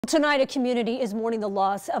Tonight, a community is mourning the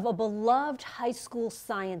loss of a beloved high school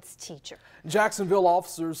science teacher. Jacksonville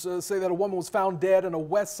officers say that a woman was found dead in a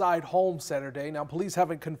Westside home Saturday. Now, police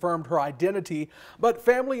haven't confirmed her identity, but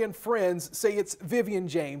family and friends say it's Vivian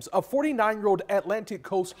James, a 49-year-old Atlantic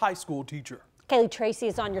Coast high school teacher. Kaylee Tracy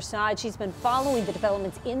is on your side. She's been following the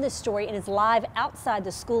developments in this story and is live outside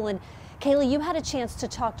the school. And Kaylee, you had a chance to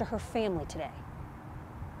talk to her family today.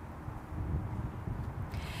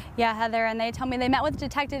 Yeah, Heather, and they tell me they met with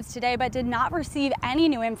detectives today but did not receive any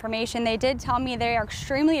new information. They did tell me they are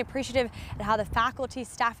extremely appreciative at how the faculty,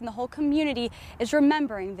 staff, and the whole community is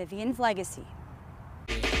remembering Vivian's legacy.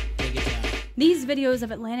 These videos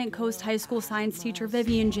of Atlantic Coast High School science teacher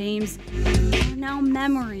Vivian James are now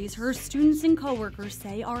memories her students and coworkers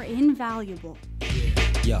say are invaluable.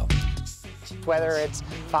 Yo. Whether it's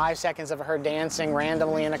 5 seconds of her dancing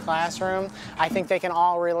randomly in a classroom, I think they can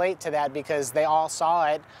all relate to that because they all saw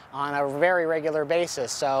it on a very regular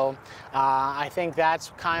basis. So I think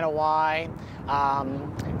that's kind of why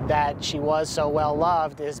that she was so well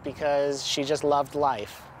loved, is because she just loved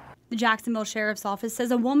life. The Jacksonville Sheriff's Office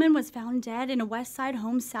says a woman was found dead in a Westside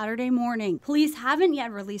home Saturday morning. Police haven't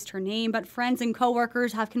yet released her name, but friends and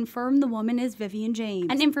coworkers have confirmed the woman is Vivian James.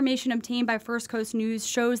 And information obtained by First Coast News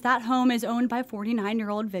shows that home is owned by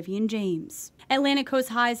 49-year-old Vivian James. Atlantic Coast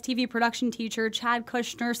High's TV production teacher Chad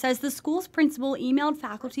Kushner says the school's principal emailed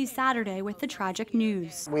faculty Saturday with the tragic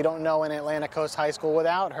news. We don't know an Atlantic Coast High School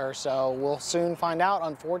without her, so we'll soon find out,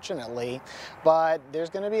 unfortunately. But there's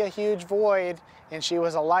going to be a huge void, and she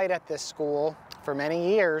was a light at this school for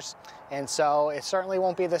many years, and so it certainly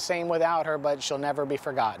won't be the same without her, but she'll never be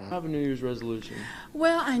forgotten. I have a New Year's resolution.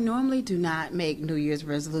 Well, I normally do not make New Year's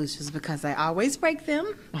resolutions because I always break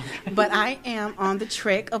them, but I am on the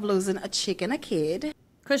trek of losing a chick and a kid.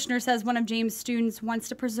 Kushner says one of James' students wants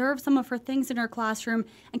to preserve some of her things in her classroom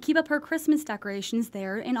and keep up her Christmas decorations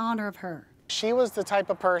there in honor of her. She was the type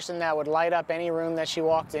of person that would light up any room that she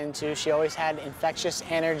walked into. She always had infectious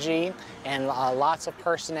energy and lots of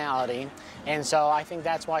personality. And so I think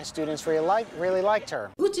that's why students really liked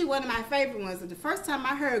her. Gucci, one of my favorite ones. The first time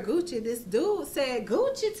I heard Gucci, this dude said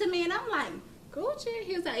Gucci to me, and I'm like, Gucci?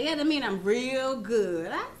 He was like, yeah, that mean I'm real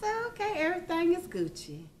good. I said, okay, everything is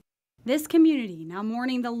Gucci. This community now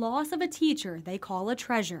mourning the loss of a teacher they call a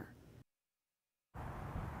treasure.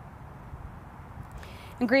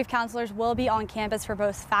 And grief counselors will be on campus for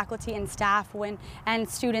both faculty and staff and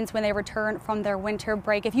students when they return from their winter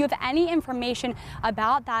break. If you have any information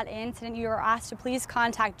about that incident, you are asked to please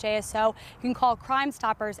contact JSO. You can call Crime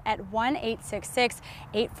Stoppers at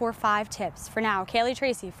 1-866-845-TIPS. For now, Kaylee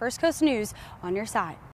Tracy, First Coast News, on your side.